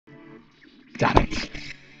Damn it.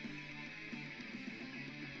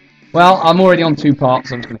 Well, I'm already on 2 parts,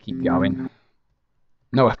 so I'm just going to keep going.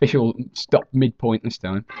 No official stop midpoint this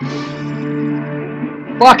time.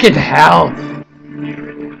 Fucking hell!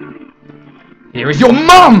 Here is your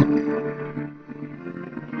mum!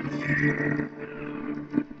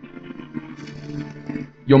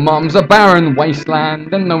 Your mum's a barren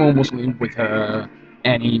wasteland and no one wants to live with her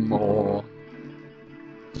anymore.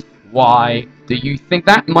 Why do you think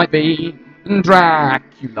that might be,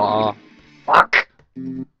 Dracula? Fuck!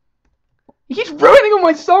 He keeps ruining all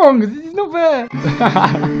my songs! This is not fair!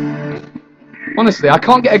 Honestly, I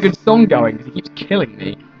can't get a good song going because he keeps killing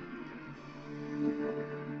me.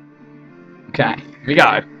 Okay, here we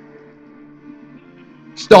go.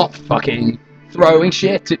 Stop fucking throwing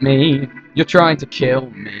shit at me. You're trying to kill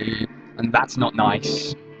me, and that's not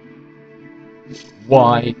nice.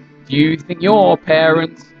 Why do you think your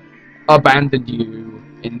parents abandoned you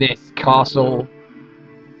in this castle?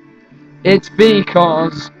 It's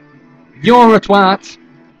because you're a twat,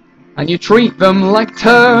 and you treat them like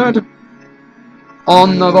turd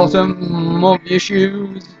on the bottom of your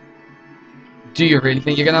shoes. Do you really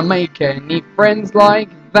think you're gonna make any friends like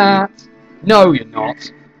that? No, you're not.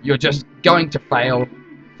 You're just going to fail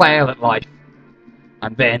at life,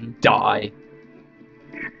 and then die.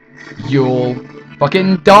 You'll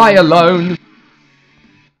fucking die alone.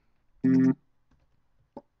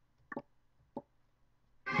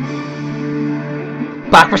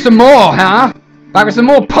 Back for some more, huh? Back for some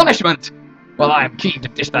more punishment? Well, I am keen to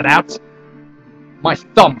dish that out. My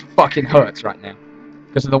thumb fucking hurts right now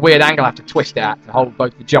because of the weird angle I have to twist it at to hold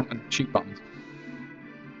both the jump and shoot buttons.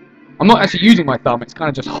 I'm not actually using my thumb, it's kind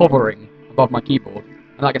of just hovering above my keyboard.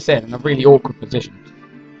 And like I said, in a really awkward position.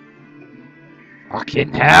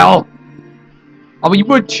 Fucking hell! Oh, well, you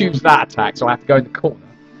would choose that attack, so I have to go in the corner.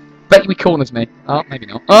 Bet you he corners me. Oh, maybe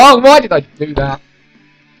not. Oh, why did I do that?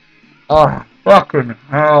 Oh, fucking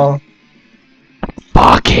hell.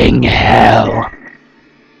 Fucking hell!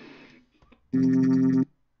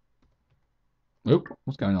 Oop,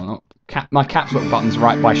 what's going on? Oh, my caps lock button's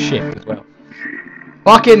right by shift as well.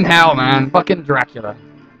 Fucking hell, man. Fucking Dracula.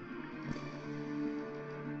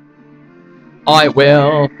 I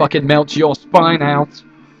will fucking melt your spine out.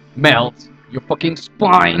 Melt your fucking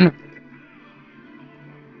spine.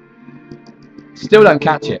 Still don't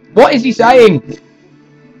catch it. What is he saying?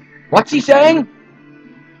 What's he saying?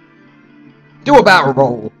 Do a barrel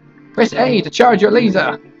roll. Press A to charge your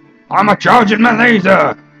laser. I'm a charging my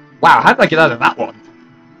laser. Wow, how did I get out of that one?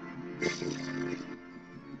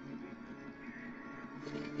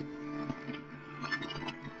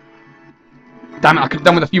 Damn it, I could have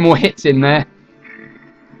done with a few more hits in there.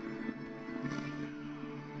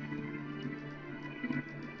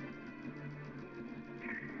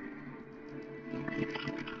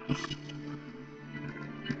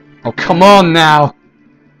 Oh, come on now.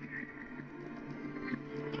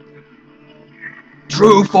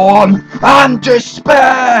 True form and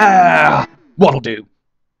despair. What'll do?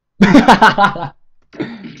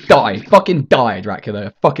 Die. Fucking die,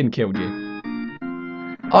 Dracula. Fucking killed you.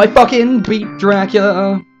 I fucking beat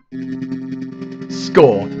Dracula.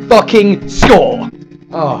 Score. Fucking score.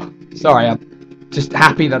 Oh, sorry, I'm just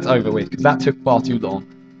happy that's over with, because that took far too long.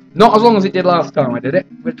 Not as long as it did last time I did it,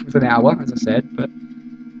 which was an hour, as I said, but...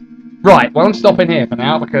 Right, well I'm stopping here for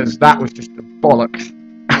now, because that was just a bollocks.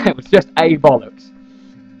 It was just a bollocks.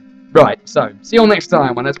 Right, so, see you all next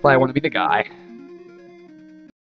time when Let's Play I Want to Be the Guy.